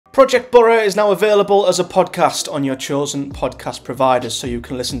Project Boro is now available as a podcast on your chosen podcast providers, so you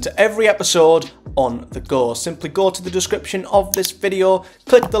can listen to every episode on the go. Simply go to the description of this video,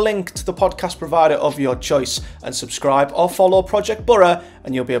 click the link to the podcast provider of your choice, and subscribe or follow Project Boro,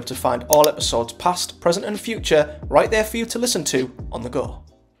 and you'll be able to find all episodes past, present and future right there for you to listen to on the go.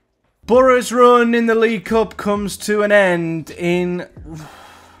 Boro's run in the League Cup comes to an end in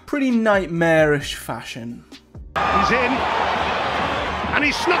pretty nightmarish fashion. He's in. And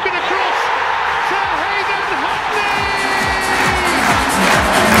he's snuck it across to Hayden Hotney.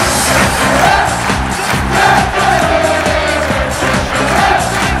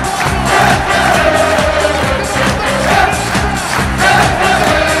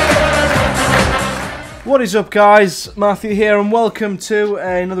 What is up, guys? Matthew here, and welcome to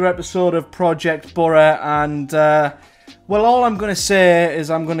another episode of Project Boro. And well, all I'm going to say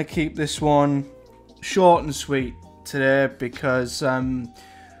is I'm going to keep this one short and sweet today, because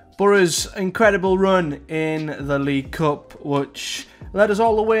Boro's incredible run in the League Cup, which led us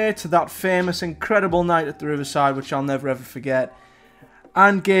all the way to that famous, incredible night at the Riverside, which I'll never ever forget,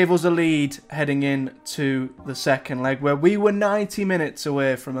 and gave us a lead heading in to the second leg, where we were 90 minutes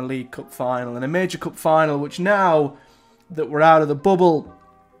away from a League Cup final and a major cup final, which now that we're out of the bubble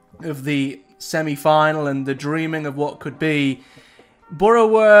of the semi-final and the dreaming of what could be, Boro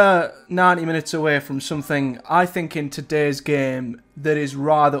were 90 minutes away from something, I think, in today's game that is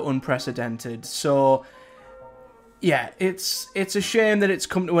rather unprecedented. So, yeah, it's a shame that it's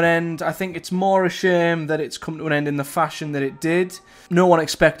come to an end. I think it's more a shame that it's come to an end in the fashion that it did. No one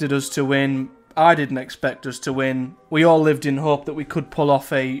expected us to win. I didn't expect us to win. We all lived in hope that we could pull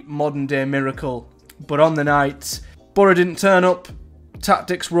off a modern-day miracle. But on the night, Boro didn't turn up.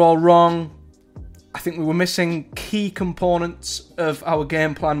 Tactics were all wrong. I think we were missing key components of our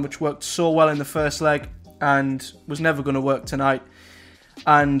game plan, which worked so well in the first leg and was never going to work tonight.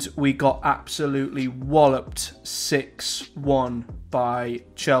 And we got absolutely walloped 6-1 by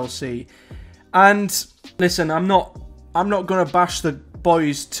Chelsea. And listen, I'm not going to bash the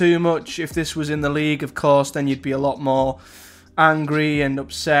boys too much. If this was in the league, of course, then you'd be a lot more angry and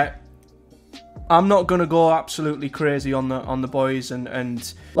upset. I'm not going to go absolutely crazy on the boys and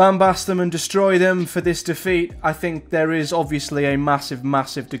lambast them and destroy them for this defeat. I think there is obviously a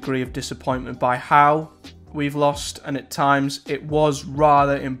massive degree of disappointment by how we've lost, and at times it was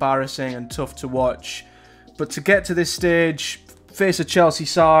rather embarrassing and tough to watch. But to get to this stage, face a Chelsea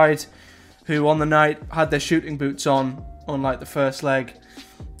side who on the night had their shooting boots on, unlike the first leg,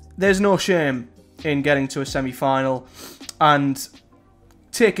 there's no shame in getting to a semi-final and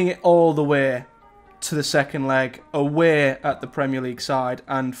taking it all the way to the second leg away at the Premier League side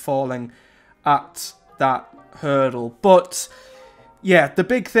and falling at that hurdle. But yeah, the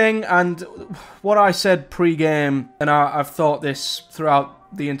big thing, and what I said pre-game, and I've thought this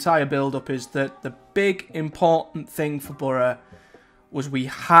throughout the entire build-up, is that the big important thing for Boro was we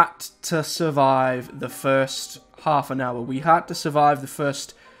had to survive the first half an hour. We had to survive the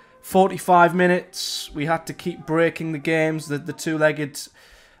first 45 minutes. We had to keep breaking the games, the two-legged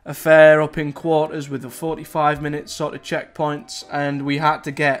affair up in quarters with the 45-minute sort of checkpoints, and we had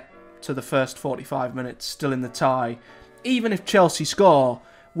to get to the first 45 minutes still in the tie. Even if Chelsea score,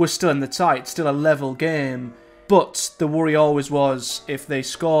 we're still in the tie. It's still a level game. But the worry always was, if they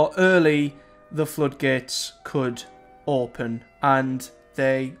score early, the floodgates could open. And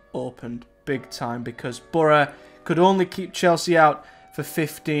they opened big time, because Boro could only keep Chelsea out for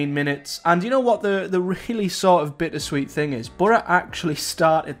 15 minutes. And you know what the really sort of bittersweet thing is? Boro actually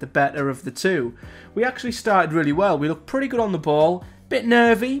started the better of the two. We actually started really well. We looked pretty good on the ball. Bit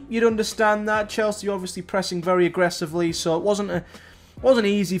nervy, you'd understand that. Chelsea obviously pressing very aggressively, so it wasn't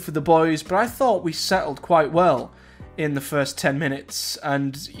easy for the boys, but I thought we settled quite well in the first 10 minutes.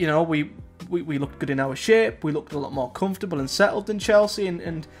 And, you know, we looked good in our shape. We looked a lot more comfortable and settled than Chelsea.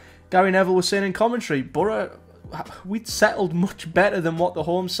 And Gary Neville was saying in commentary, Boro, we'd settled much better than what the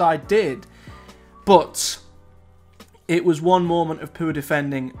home side did. But it was one moment of poor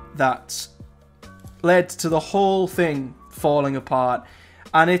defending that led to the whole thing falling apart.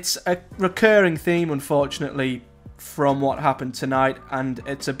 And it's a recurring theme, unfortunately, from what happened tonight. And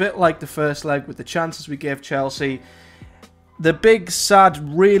it's a bit like the first leg with the chances we gave Chelsea. The big, sad,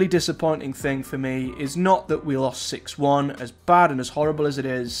 really disappointing thing for me is not that we lost 6-1, as bad and as horrible as it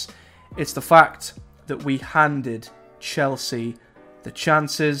is. It's the fact that we handed Chelsea the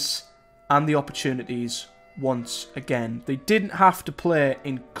chances and the opportunities once again. They didn't have to play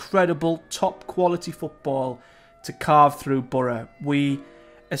incredible top quality football to carve through Boro. We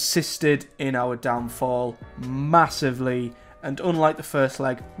assisted in our downfall massively, and unlike the first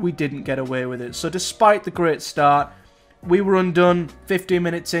leg, we didn't get away with it. So despite the great start, we were undone. 15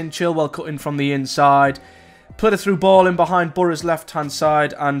 minutes in, Chilwell cut in from the inside. Played a through ball in behind Boro's left-hand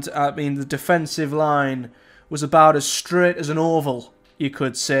side, and I mean, the defensive line was about as straight as an oval, you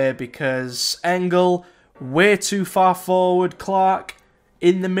could say, because Engel, way too far forward, Clark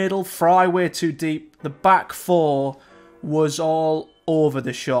in the middle, Fry way too deep. The back four was all over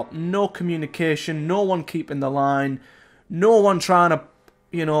the shop. No communication, no one keeping the line, no one trying to,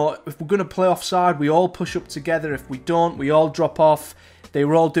 you know, if we're going to play offside, we all push up together. If we don't, we all drop off. They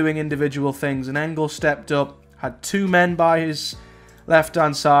were all doing individual things, and Engel stepped up, had two men by his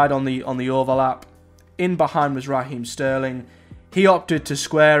left-hand side on the overlap. In behind was Raheem Sterling. He opted to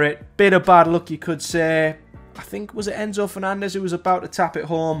square it. Bit of bad luck, you could say. I think, was it Enzo Fernandez who was about to tap it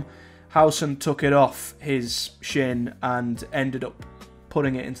home? Howson took it off his shin and ended up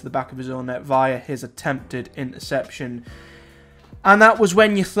putting it into the back of his own net via his attempted interception. And that was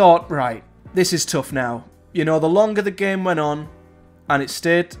when you thought, right, this is tough now. You know, the longer the game went on, and it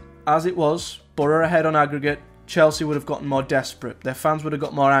stayed as it was, Boro ahead on aggregate, Chelsea would have gotten more desperate. Their fans would have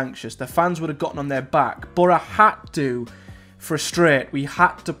got more anxious. Their fans would have gotten on their back. Boro had to frustrate. We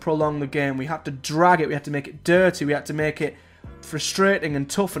had to prolong the game. We had to drag it. We had to make it dirty. We had to make it frustrating and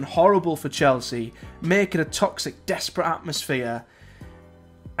tough and horrible for Chelsea. Make it a toxic, desperate atmosphere.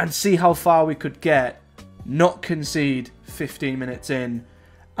 And see how far we could get. Not concede 15 minutes in.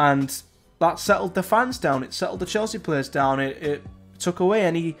 And that settled the fans down. It settled the Chelsea players down. It took away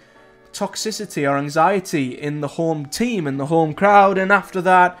any toxicity or anxiety in the home team and the home crowd, and after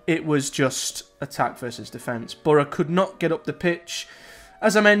that it was just attack versus defence. Boro could not get up the pitch.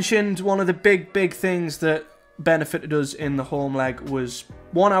 As I mentioned, one of the big things that benefited us in the home leg was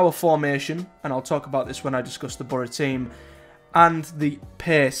 1 hour formation, and I'll talk about this when I discuss the Boro team, and the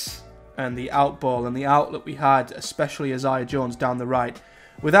pace and the outball and the outlet we had, especially Isaiah Jones down the right.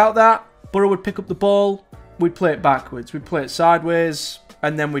 Without that, Boro would pick up the ball, we'd play it backwards, we'd play it sideways,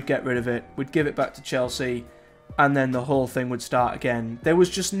 and then we'd get rid of it. We'd give it back to Chelsea, and then the whole thing would start again. There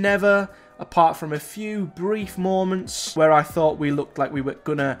was just never, apart from a few brief moments where I thought we looked like we were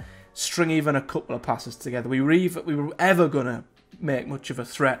going to string even a couple of passes together. We were ever going to make much of a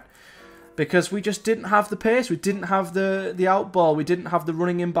threat, because we just didn't have the pace. We didn't have the outball. We didn't have the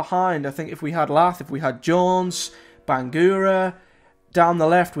running in behind. I think if we had Lath, if we had Jones, Bangura down the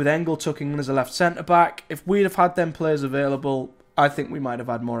left with Engel tucking in as a left centre-back, if we'd have had them players available, I think we might have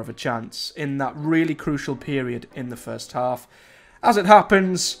had more of a chance in that really crucial period in the first half. As it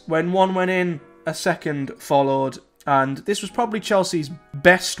happens, when one went in, a second followed, and this was probably Chelsea's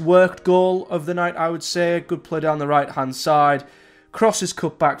best worked goal of the night, I would say. Good play down the right-hand side. Crosses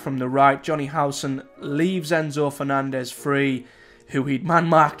cut back from the right. Johnny Howson leaves Enzo Fernandez free, who he'd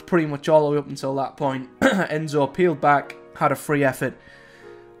man-marked pretty much all the way up until that point. Enzo peeled back, had a free effort.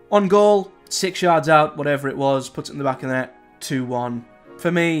 On goal, 6 yards out, whatever it was, puts it in the back of the net. 2-1.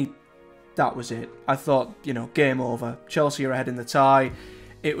 For me, that was it. I thought, you know, game over. Chelsea are ahead in the tie.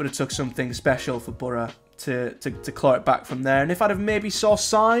 It would have took something special for Boro to claw it back from there. And if I'd have maybe saw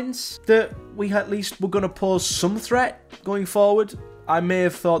signs that we at least were going to pose some threat going forward, I may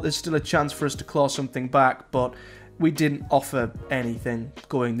have thought there's still a chance for us to claw something back, but we didn't offer anything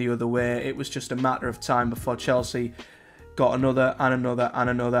going the other way. It was just a matter of time before Chelsea got another and another and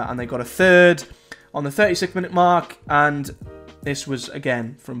another, and they got a third on the 36-minute mark, and this was,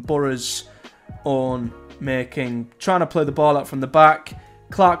 again, from Boro's own making, trying to play the ball out from the back.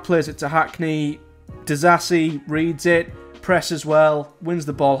 Clark plays it to Hackney. Disasi reads it, presses well, wins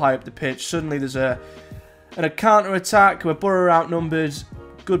the ball high up the pitch. Suddenly there's a counter-attack where Boro are outnumbered.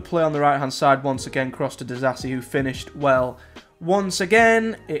 Good play on the right-hand side once again, cross to Disasi, who finished well. Once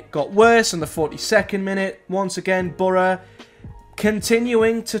again, it got worse in the 42nd minute. Once again, Boro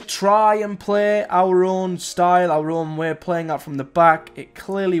continuing to try and play our own style, our own way of playing out from the back. It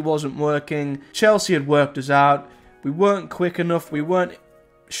clearly wasn't working. Chelsea had worked us out. We weren't quick enough. We weren't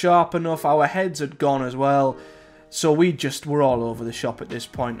sharp enough. Our heads had gone as well. So we just were all over the shop at this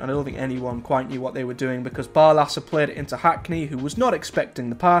point. And I don't think anyone quite knew what they were doing, because Barlasser played it into Hackney, who was not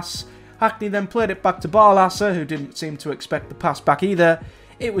expecting the pass. Hackney then played it back to Barlasser, who didn't seem to expect the pass back either.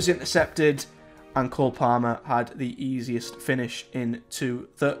 It was intercepted, and Cole Palmer had the easiest finish into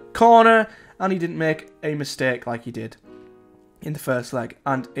the corner, and he didn't make a mistake like he did in the first leg.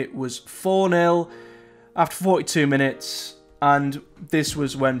 And it was 4-0 after 42 minutes, and this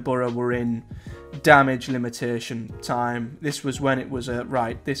was when Boro were in damage limitation time. This was when it was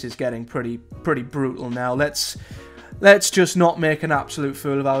right, this is getting pretty brutal now. Let's just not make an absolute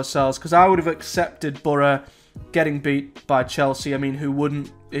fool of ourselves, because I would have accepted Boro getting beat by Chelsea. I mean, who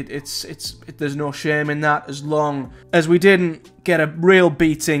wouldn't? There's no shame in that, as long as we didn't get a real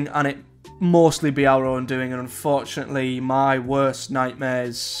beating and it mostly be our own doing, and unfortunately my worst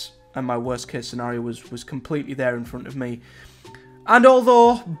nightmares and my worst case scenario was completely there in front of me. And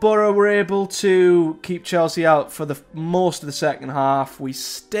although Boro were able to keep Chelsea out for the most of the second half, we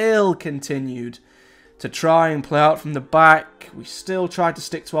still continued to try and play out from the back. We still tried to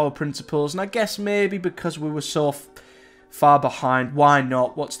stick to our principles, and I guess maybe because we were so far behind, why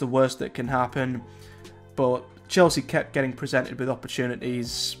not? What's the worst that can happen? But Chelsea kept getting presented with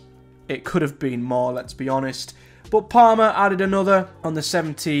opportunities. It could have been more, let's be honest. But Palmer added another on the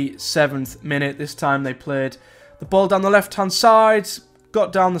 77th minute. This time they played the ball down the left-hand side,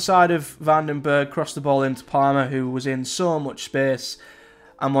 got down the side of Vandenberg, crossed the ball into Palmer, who was in so much space.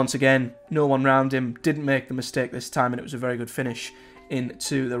 And once again, no one round him, didn't make the mistake this time, and it was a very good finish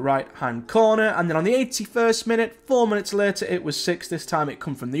into the right-hand corner. And then on the 81st minute, 4 minutes later, it was 6. This time it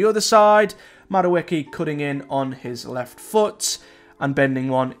come from the other side. Madueke cutting in on his left foot and bending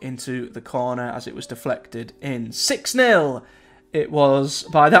one into the corner as it was deflected in. 6-0 it was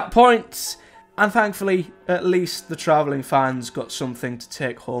by that point. And thankfully, at least the travelling fans got something to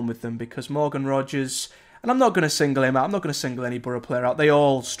take home with them, because Morgan Rogers, and I'm not going to single him out, I'm not going to single any Boro player out, they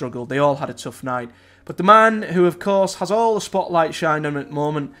all struggled, they all had a tough night. But the man who, of course, has all the spotlight shined on him at the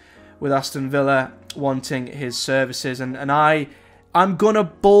moment, with Aston Villa wanting his services, and I'm going to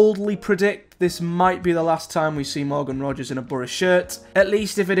boldly predict this might be the last time we see Morgan Rogers in a Boro shirt. At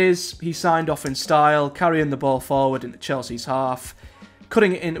least if it is, he signed off in style, carrying the ball forward into Chelsea's half,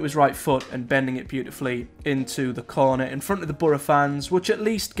 cutting it into his right foot and bending it beautifully into the corner in front of the Boro fans, which at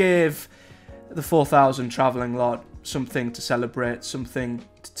least gave the 4,000 travelling lot something to celebrate, something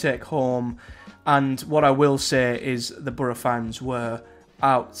to take home. And what I will say is the Boro fans were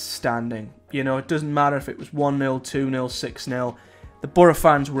outstanding. You know, it doesn't matter if it was 1-0, 2-0, 6-0. The Boro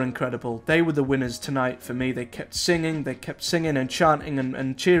fans were incredible. They were the winners tonight for me. They kept singing and chanting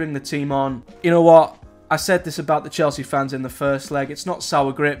and cheering the team on. You know what? I said this about the Chelsea fans in the first leg. It's not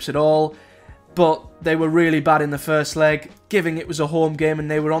sour grapes at all, but they were really bad in the first leg, given it was a home game and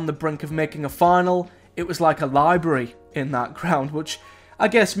they were on the brink of making a final. It was like a library in that ground, which I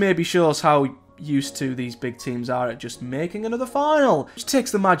guess maybe shows how used to these big teams are at just making another final. Which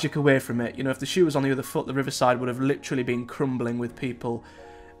takes the magic away from it. You know, if the shoe was on the other foot, the Riverside would have literally been crumbling with people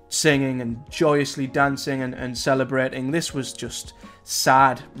singing and joyously dancing and celebrating. This was just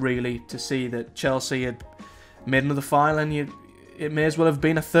sad, really, to see that Chelsea had made another final, and it may as well have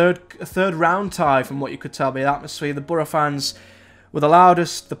been a third round tie from what you could tell by the atmosphere. The Boro fans were the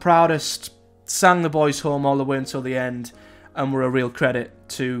loudest, the proudest, sang the boys home all the way until the end, and were a real credit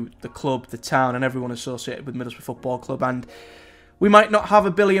to the club, the town, and everyone associated with Middlesbrough Football Club. And we might not have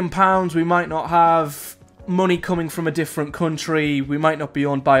 £1 billion, we might not have money coming from a different country, we might not be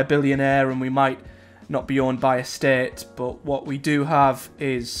owned by a billionaire, and we might not be owned by a state, but what we do have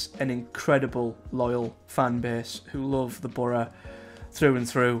is an incredible loyal fan base who love the Boro through and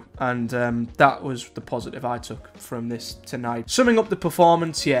through, and that was the positive I took from this tonight. Summing up the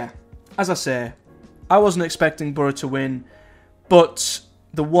performance, yeah, as I say, I wasn't expecting Boro to win, but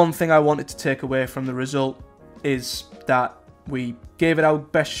the one thing I wanted to take away from the result is that we gave it our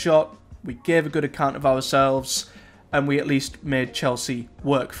best shot, we gave a good account of ourselves, and we at least made Chelsea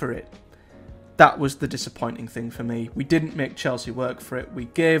work for it. That was the disappointing thing for me. We didn't make Chelsea work for it. We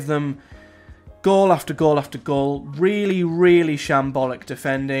gave them goal after goal after goal. Really, really shambolic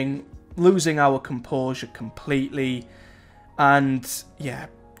defending. Losing our composure completely. And, yeah,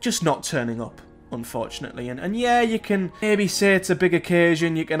 just not turning up, unfortunately. And yeah, you can maybe say it's a big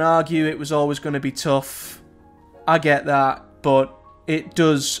occasion. You can argue it was always going to be tough. I get that. But it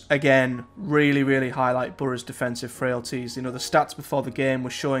does, again, really, really highlight Boro's defensive frailties. You know, the stats before the game were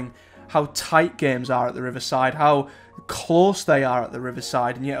showing how tight games are at the Riverside, how close they are at the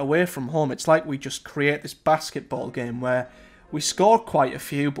Riverside, and yet away from home, it's like we just create this basketball game where we score quite a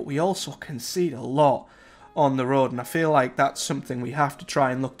few, but we also concede a lot on the road, and I feel like that's something we have to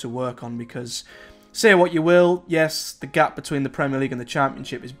try and look to work on, because say what you will, yes, the gap between the Premier League and the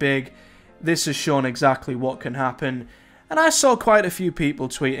Championship is big. This has shown exactly what can happen, and I saw quite a few people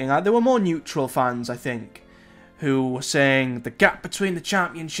tweeting, there were more neutral fans, I think, who were saying the gap between the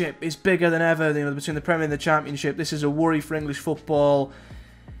Championship is bigger than ever, you know, between the Premier and the Championship. This is a worry for English football.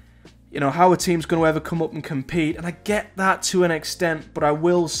 You know, how a team's going to ever come up and compete? And I get that to an extent, but I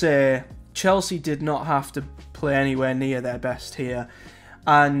will say Chelsea did not have to play anywhere near their best here.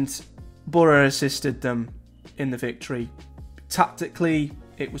 And Boro assisted them in the victory. Tactically,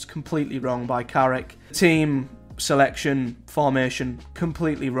 it was completely wrong by Carrick. Team selection, formation,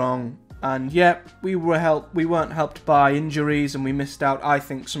 completely wrong. And yeah, we weren't helped by injuries, and we missed out, I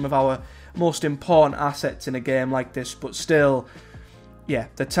think, some of our most important assets in a game like this. But still, yeah,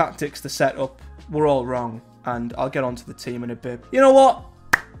 the tactics, the setup were all wrong, and I'll get onto the team in a bit. You know what?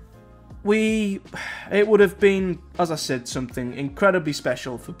 It would have been, as I said, something incredibly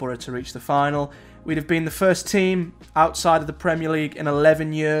special for Boro to reach the final. We'd have been the first team outside of the Premier League in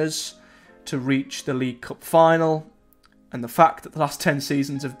 11 years to reach the League Cup final. And the fact that the last 10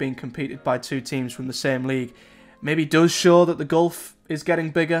 seasons have been competed by 2 teams from the same league maybe does show that the gulf is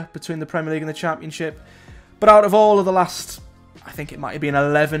getting bigger between the Premier League and the Championship. But out of all of the last, I think it might have been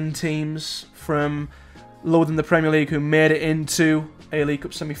 11 teams from lower than the Premier League who made it into a League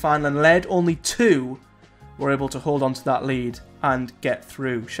Cup semi-final and led, only 2 were able to hold on to that lead and get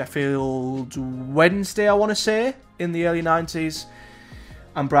through. Sheffield Wednesday, I want to say, in the early 90s,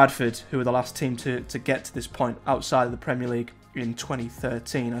 and Bradford, who were the last team to get to this point outside of the Premier League in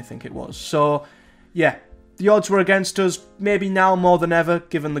 2013, I think it was. So, yeah, the odds were against us, maybe now more than ever,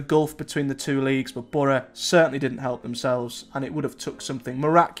 given the gulf between the 2 leagues, but Boro certainly didn't help themselves, and it would have took something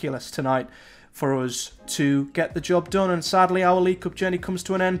miraculous tonight for us to get the job done, and sadly our League Cup journey comes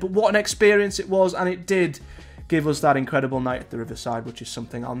to an end. But what an experience it was, and it did give us that incredible night at the Riverside, which is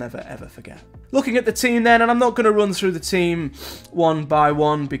something I'll never ever forget. Looking at the team then, and I'm not going to run through the team one by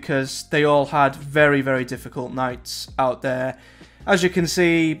one because they all had very, very difficult nights out there. As you can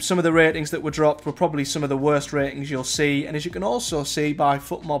see, some of the ratings that were dropped were probably some of the worst ratings you'll see, and as you can also see by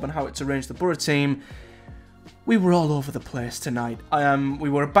FootMob and how it's arranged the Boro team, we were all over the place tonight. We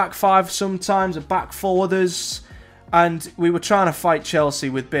were a back 5 sometimes, a back 4 others, and we were trying to fight Chelsea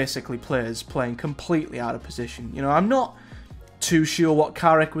with basically players playing completely out of position. You know, I'm not too sure what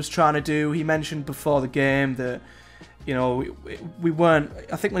Carrick was trying to do. He mentioned before the game that, you know, we weren't...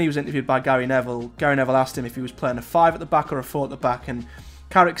 I think when he was interviewed by Gary Neville asked him if he was playing a 5 at the back or a 4 at the back, and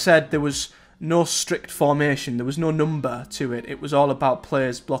Carrick said there was no strict formation, there was no number to it. It was all about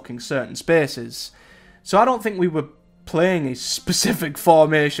players blocking certain spaces. So I don't think we were playing a specific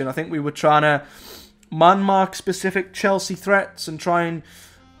formation. I think we were trying to man-mark specific Chelsea threats and try and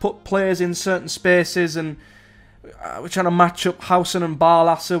put players in certain spaces, and we're trying to match up Howson and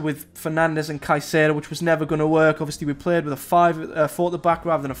Barlasser with Fernandes and Caicedo, which was never going to work. Obviously, we played with a 4 at the back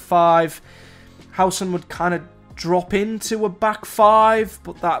rather than a 5. Howson would kind of drop into a back 5,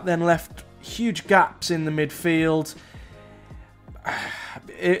 but that then left huge gaps in the midfield.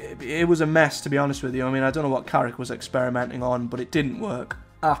 It was a mess, to be honest with you. I mean, I don't know what Carrick was experimenting on, but it didn't work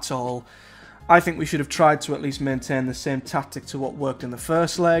at all. I think we should have tried to at least maintain the same tactic to what worked in the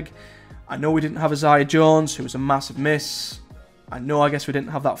first leg. I know we didn't have Isaiah Jones, who was a massive miss. I guess we didn't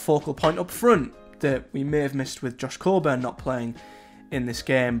have that focal point up front that we may have missed with Josh Coburn not playing in this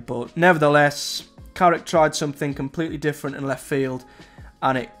game. But nevertheless, Carrick tried something completely different in left field,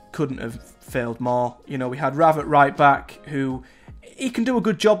 and it couldn't have failed more. You know, we had Rav at right back, who... he can do a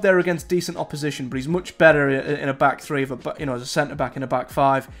good job there against decent opposition, but he's much better in a back 3, as a centre-back in a back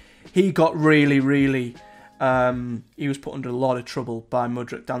 5. He got really, he was put under a lot of trouble by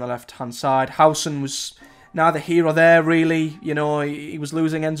Mudryk down the left-hand side. Howson was neither here or there, really. You know, he was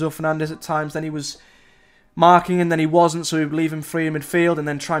losing Enzo Fernandez at times, then he was marking and then he wasn't, so we would leave him free in midfield and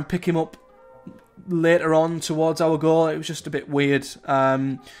then try and pick him up later on towards our goal. It was just a bit weird.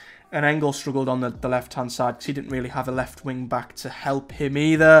 And Engel struggled on the left-hand side because he didn't really have a left wing back to help him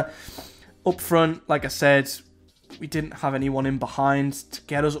either. Up front, like I said, we didn't have anyone in behind to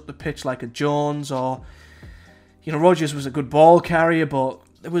get us up the pitch like a Jones or... You know, Rodgers was a good ball carrier, but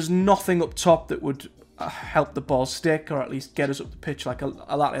there was nothing up top that would help the ball stick or at least get us up the pitch like a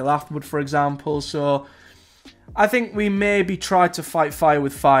Latte Lath would, for example. So I think we maybe tried to fight fire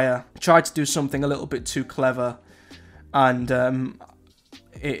with fire, tried to do something a little bit too clever, and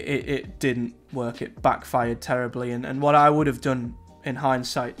it didn't work. It backfired terribly. And what I would have done in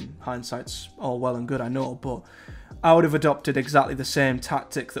hindsight, and hindsight's all well and good, I know, but I would have adopted exactly the same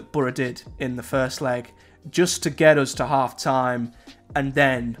tactic that Boro did in the first leg, just to get us to half-time, and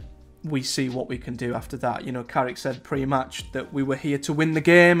then we see what we can do after that. You know, Carrick said pre-match that we were here to win the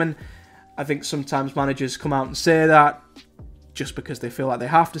game, and I think sometimes managers come out and say that just because they feel like they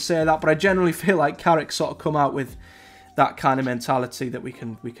have to say that, but I generally feel like Carrick sort of come out with that kind of mentality that we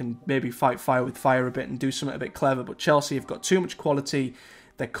can maybe fight fire with fire a bit and do something a bit clever. But Chelsea have got too much quality,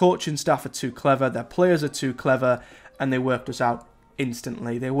 their coaching staff are too clever, their players are too clever, and they worked us out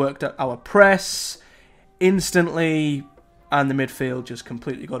instantly. They worked at our press instantly, and the midfield just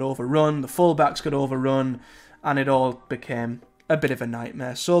completely got overrun, the fullbacks got overrun, and it all became a bit of a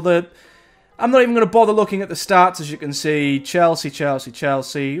nightmare. So I'm not even going to bother looking at the stats. As you can see, Chelsea, Chelsea,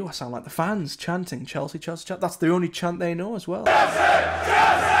 Chelsea. Oh, I sound like the fans chanting Chelsea, Chelsea, Chelsea. That's the only chant they know as well. Chelsea,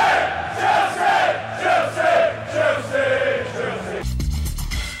 Chelsea, Chelsea, Chelsea, Chelsea.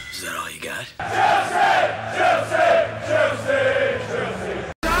 Is that all you got? Chelsea, Chelsea, Chelsea, Chelsea.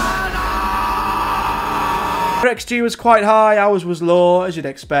 XG was quite high, ours was low, as you'd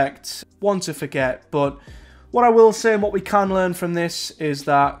expect. One to forget, but what I will say and what we can learn from this is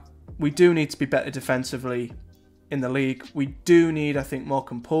that we do need to be better defensively in the league. We do need, I think, more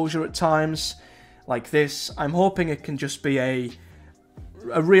composure at times like this. I'm hoping it can just be a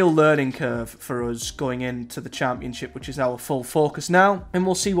real learning curve for us going into the Championship, which is our full focus now, and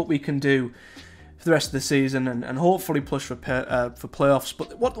we'll see what we can do for the rest of the season and hopefully push for playoffs.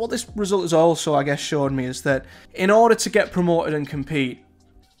 But what this result has also, I guess, showed me is that in order to get promoted and compete,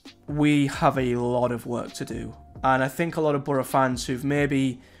 we have a lot of work to do. And I think a lot of Boro fans who've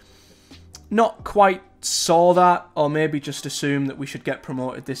maybe not quite saw that, or maybe just assumed that we should get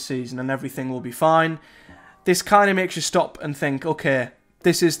promoted this season and everything will be fine, this kind of makes you stop and think, okay,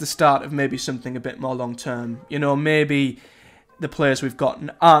 this is the start of maybe something a bit more long term. You know, maybe the players we've gotten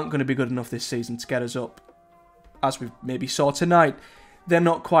aren't going to be good enough this season to get us up. As we maybe saw tonight, they're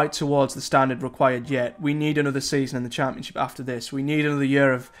not quite towards the standard required yet. We need another season in the Championship after this. We need another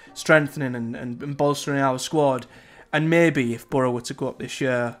year of strengthening and bolstering our squad. And maybe if Boro were to go up this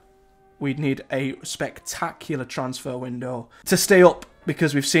year, we'd need a spectacular transfer window to stay up,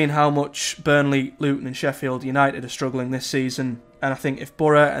 because we've seen how much Burnley, Luton and Sheffield United are struggling this season. And I think if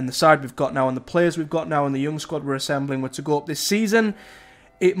Boro and the side we've got now and the players we've got now and the young squad we're assembling were to go up this season,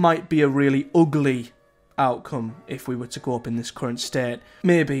 it might be a really ugly outcome if we were to go up in this current state.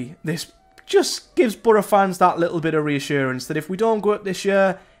 Maybe this just gives Boro fans that little bit of reassurance that if we don't go up this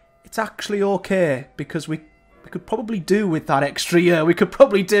year, it's actually okay, because we could probably do with that extra year. We could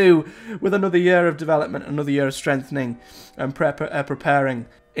probably do with another year of development, another year of strengthening and preparing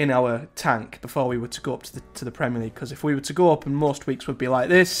in our tank before we were to go up to the Premier League. Because if we were to go up and most weeks would be like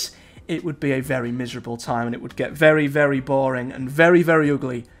this, it would be a very miserable time and it would get very, very boring and very, very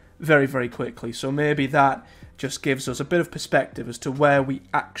ugly very, very quickly. So maybe that just gives us a bit of perspective as to where we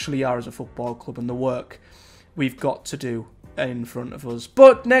actually are as a football club and the work we've got to do in front of us.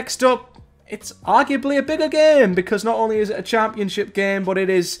 But next up, it's arguably a bigger game, because not only is it a Championship game, but it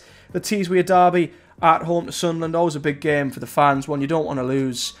is the Teeswear Derby at home to Sunderland. Always a big game for the fans, one you don't want to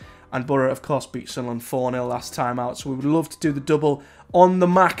lose. And Boro, of course, beat Sunderland 4-0 last time out, so we would love to do the double on the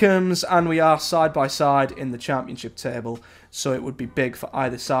Mackems, and we are side by side in the Championship table, so it would be big for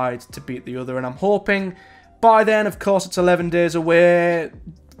either side to beat the other. And I'm hoping by then, of course, it's 11 days away,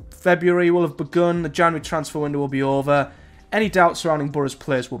 February will have begun, the January transfer window will be over, any doubts surrounding Boro's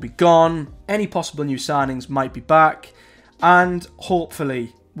players will be gone, any possible new signings might be back, and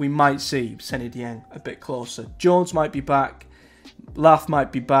hopefully we might see Seny Dieng a bit closer. Jones might be back, Lath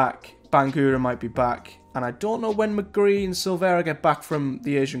might be back, Bangura might be back, and I don't know when McGree and Silvera get back from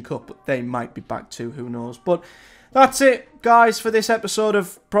the Asian Cup, but they might be back too, who knows. But that's it, guys, for this episode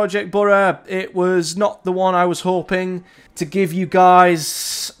of Project Boro. It was not the one I was hoping to give you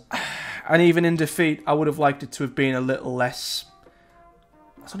guys, and even in defeat, I would have liked it to have been a little less,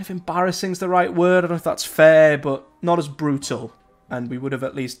 I don't know if embarrassing is the right word, I don't know if that's fair, but not as brutal, and we would have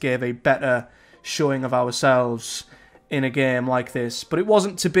at least gave a better showing of ourselves in a game like this. But it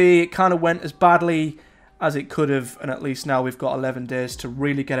wasn't to be. It kind of went as badly as it could have, and at least now we've got 11 days to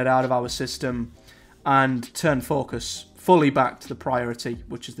really get it out of our system and turn focus fully back to the priority,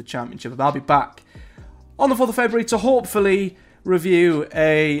 which is the Championship. And I'll be back on the 4th of February to hopefully review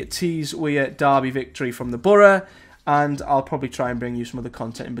a Teeswear Derby victory from the Boro, and I'll probably try and bring you some other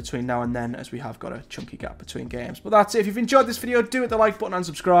content in between now and then, as we have got a chunky gap between games. But that's it. If you've enjoyed this video, do hit the like button and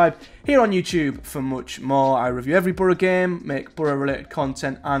subscribe here on YouTube for much more. I review every Boro game, make Boro related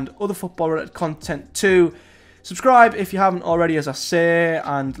content and other football related content too. Subscribe if you haven't already, as I say,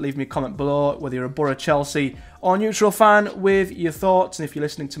 and leave me a comment below whether you're a Boro, Chelsea or neutral fan with your thoughts. And if you're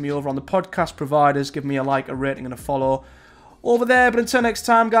listening to me over on the podcast providers, give me a like, a rating and a follow over there. But until next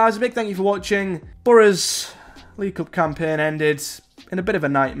time, guys, a big thank you for watching. Boro's League Cup campaign ended in a bit of a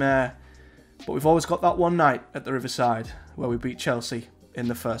nightmare, but we've always got that one night at the Riverside where we beat Chelsea in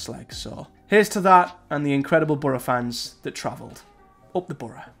the first leg. So here's to that and the incredible Boro fans that travelled up the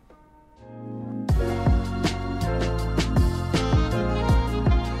Boro.